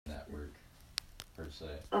se.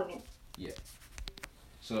 Okay. Yeah.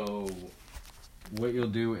 So, what you'll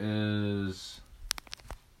do is,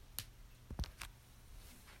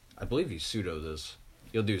 I believe you sudo this.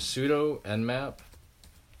 You'll do sudo nmap.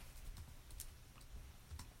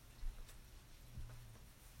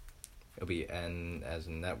 It'll be n as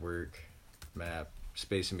in network, map,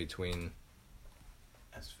 space in between.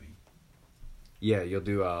 SV. Yeah, you'll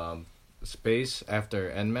do space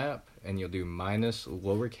after nmap, and you'll do minus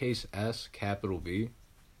lowercase s capital V.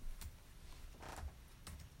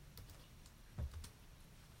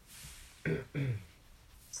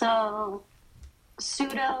 So,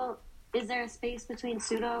 sudo, is there a space between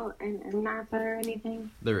sudo and map or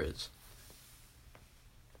anything? There is.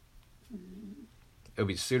 It'll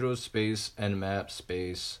be sudo space nmap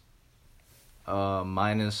space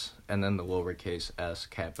minus and then the lowercase s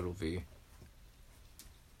capital V.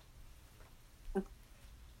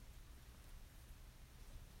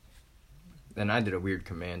 Then I did a weird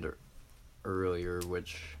command earlier,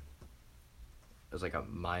 which is like a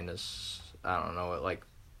minus. I don't know. It like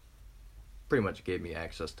pretty much gave me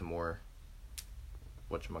access to more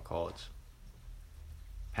whatchamacallits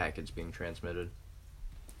packets being transmitted.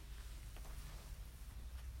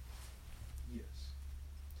 Yes.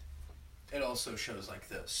 It also shows like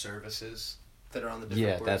the services that are on the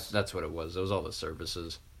different ports. That's what it was. It was all the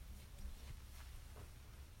services.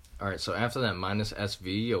 Alright, so after that minus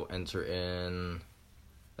SV, you'll enter in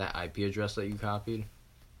that IP address that you copied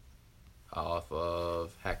off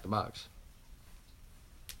of Hack the Box.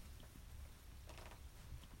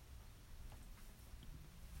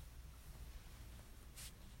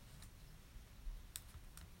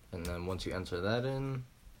 And then once you enter that in,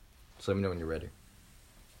 just let me know when you're ready.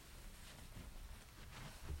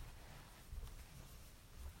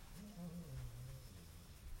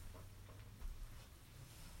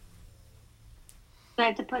 Do I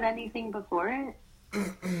have to put anything before it?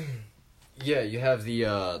 Yeah, you have the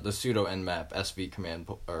sudo nmap sv command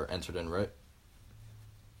entered in, right?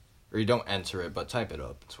 Or you don't enter it, but type it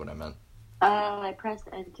up. That's what I meant. Oh, I pressed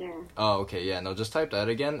enter. Oh, okay, yeah. No, just type that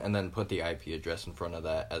again, and then put the IP address in front of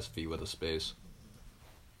that sv with a space.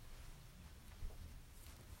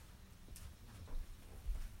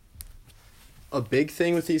 A big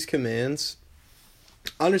thing with these commands,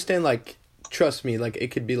 understand, like, trust me, like, it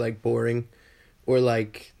could be, like, boring, or,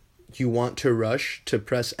 like, you want to rush to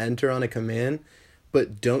press enter on a command,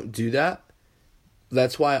 but don't do that.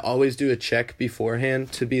 That's why I always do a check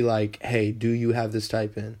beforehand to be like, hey, do you have this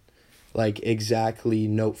type in? Like, exactly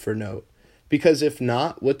note for note. Because if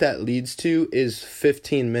not, what that leads to is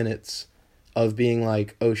 15 minutes of being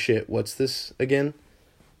like, oh shit, what's this again?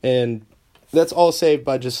 And that's all saved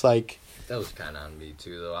by just like... That was kind of on me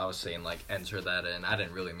too, though. I was saying, like, enter that in. I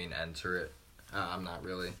didn't really mean enter it. I'm not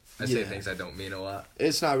really. I say things I don't mean a lot.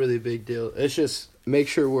 It's not really a big deal. It's just make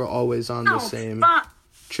sure we're always on the same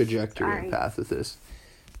trajectory and path with this.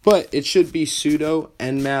 But it should be sudo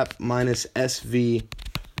nmap minus sv.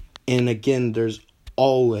 And again, there's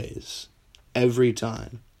always, every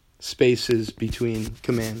time, spaces between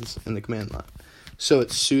commands in the command line. So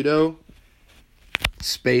it's sudo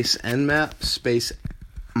space nmap space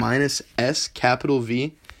minus s capital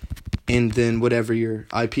V, and then whatever your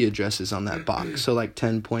IP address is on that box. So like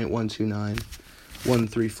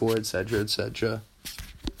 10.129.134, etc., etc.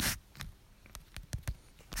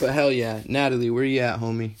 But hell yeah, Natalie, where you at,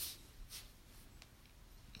 homie?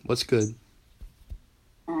 What's good?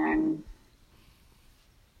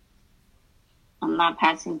 I'm not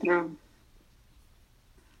passing through.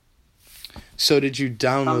 So did you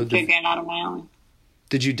download I'm figuring out on my own.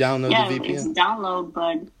 Did you download the VPN? Yeah, it's download,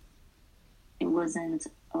 but it wasn't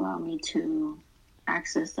allowing me to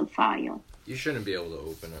access the file. You shouldn't be able to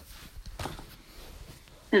open it.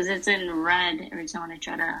 Because it's in red every time I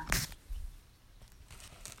try to...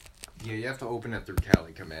 Yeah, you have to open it through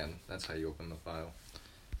Kali command. That's how you open the file.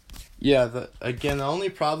 Yeah, the only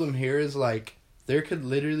problem here is, like, there could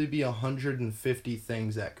literally be 150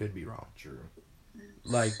 things that could be wrong. True.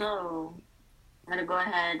 Like, so, I'm going to go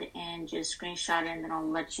ahead and just screenshot it, and then I'll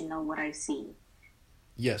let you know what I see.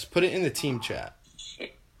 Yes, put it in the team chat.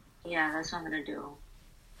 Shit. Yeah, that's what I'm going to do.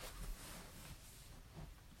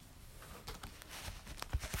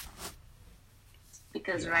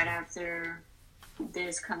 Because right after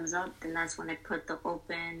this comes up, then that's when I put the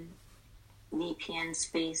open VPN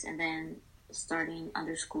space and then starting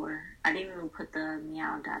underscore. I didn't even put the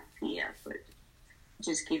meow.pf, but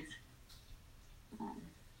just keeps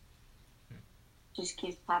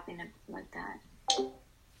popping up like that.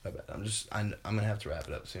 I bet. I'm gonna have to wrap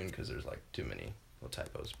it up soon because there's like too many little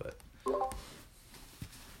typos. But oh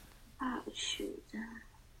shoot.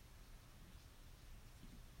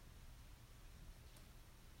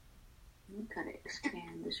 Gotta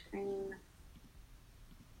expand the screen.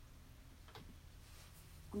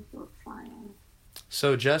 Upload file.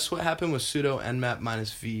 So, Jess, what happened with sudo nmap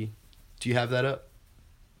minus v? Do you have that up?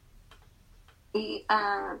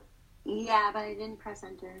 Yeah, but I didn't press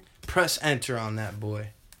enter. Press enter on that boy.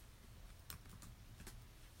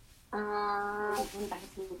 Went back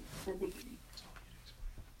to the beginning.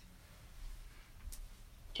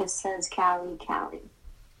 Just says Cali.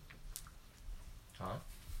 Huh?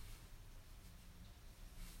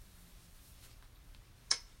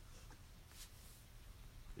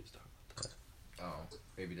 Please talk about that. Oh,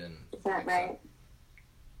 maybe didn't. Is that fix right?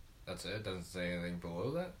 That's it? Doesn't say anything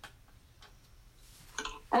below that?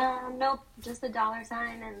 Nope. Just the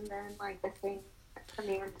 $sign and then like the thing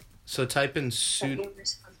command So type in that sudo. you were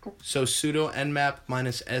supposed to. So sudo nmap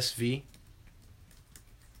minus sv.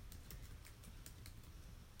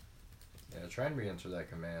 Yeah, try and re-enter that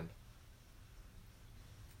command.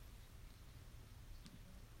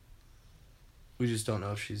 We just don't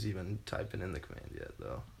know if she's even typing in the command yet,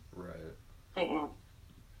 though. Right. Yeah.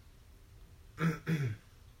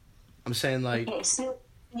 I'm saying like Okay, so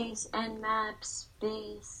space nmap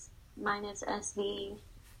space minus sv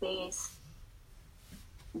space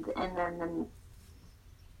and then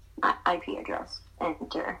the IP address.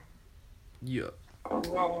 Enter. yeah, And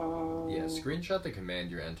then Yeah, screenshot the command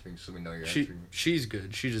you're entering so we know you're entering. she's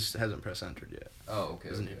good. She just hasn't pressed entered yet. Oh, okay.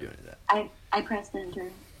 Doesn't okay. need to do any of that. I pressed enter.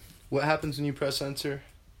 What happens when you press enter?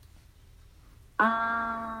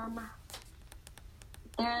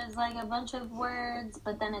 There's like a bunch of words,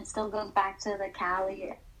 but then it still goes back to the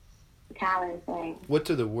Cali thing. What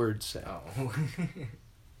do the words say? Oh.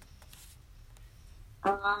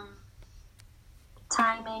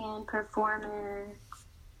 Timing and performance,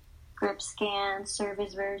 grip scan,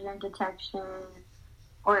 service version detection,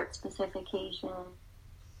 port specification.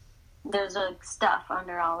 There's like stuff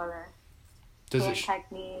under all of this. Does Scan it?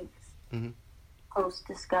 techniques, Mhm. post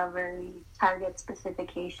discovery, target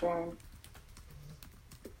specification,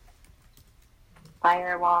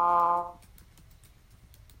 firewall,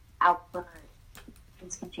 output,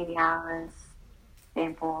 instantialis,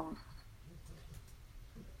 samples.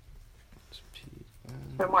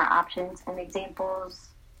 For more options and examples,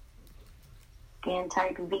 scan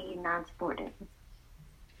type V not supported.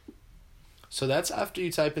 So that's after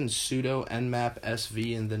you type in sudo nmap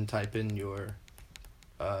sv and then type in your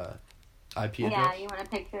IP address? Yeah, you want a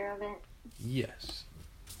picture of it? Yes.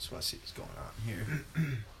 Just want to see what's going on here.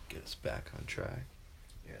 Get us back on track.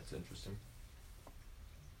 Yeah, it's interesting.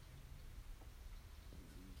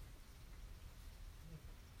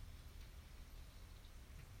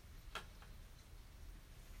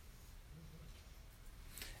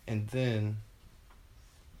 And then,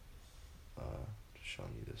 just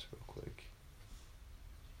showing you this real quick.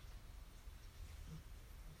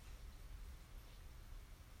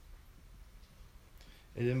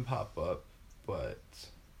 It didn't pop up, but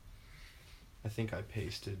I think I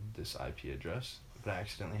pasted this IP address, but I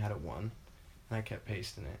accidentally had a 1, and I kept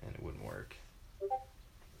pasting it, and it wouldn't work.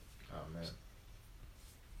 Oh, man.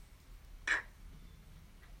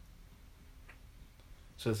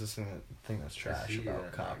 So it's this thing that's trash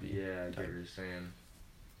about copy. Yeah, I get type. what you're saying.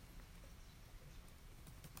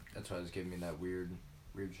 That's why it was giving me that weird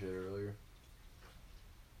shit earlier.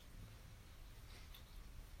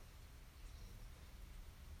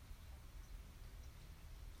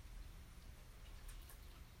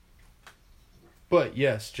 But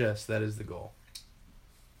yes, Jess, that is the goal.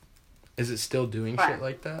 Is it still doing Right. shit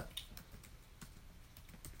like that?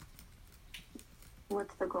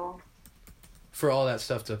 What's the goal? For all that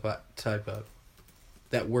stuff to type up.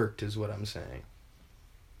 That worked is what I'm saying.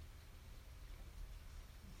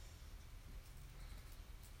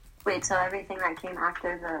 Wait, so everything that came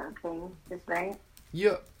after the thing is right?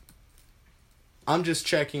 Yep. I'm just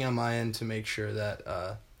checking on my end to make sure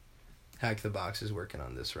that Hack the Box is working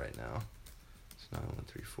on this right now. It's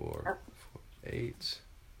 9134 48.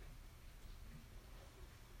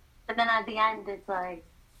 But then at the end, it's like,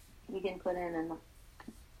 you can put in a...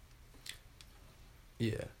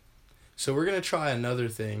 Yeah. So we're gonna try another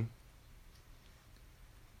thing.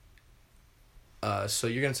 So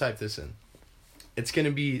you're gonna type this in. It's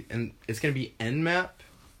gonna be nmap.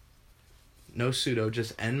 No sudo,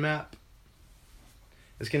 just nmap.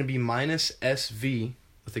 It's gonna be minus sv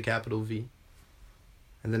with a capital V,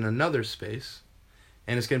 and then another space,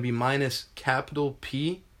 and it's gonna be minus capital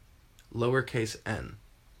P, lowercase n.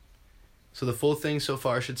 So the full thing so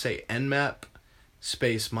far should say nmap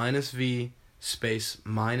space minus V space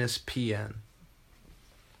minus PN.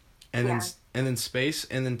 And Yeah. then space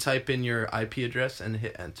and then type in your IP address and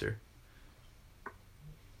hit enter.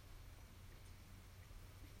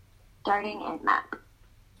 Starting at map.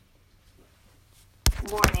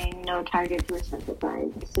 Warning, no targets were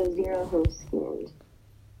specified, so 0 hosts scanned.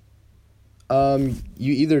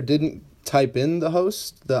 You either didn't type in the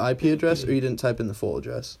host, the IP address, or you didn't type in the full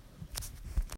address.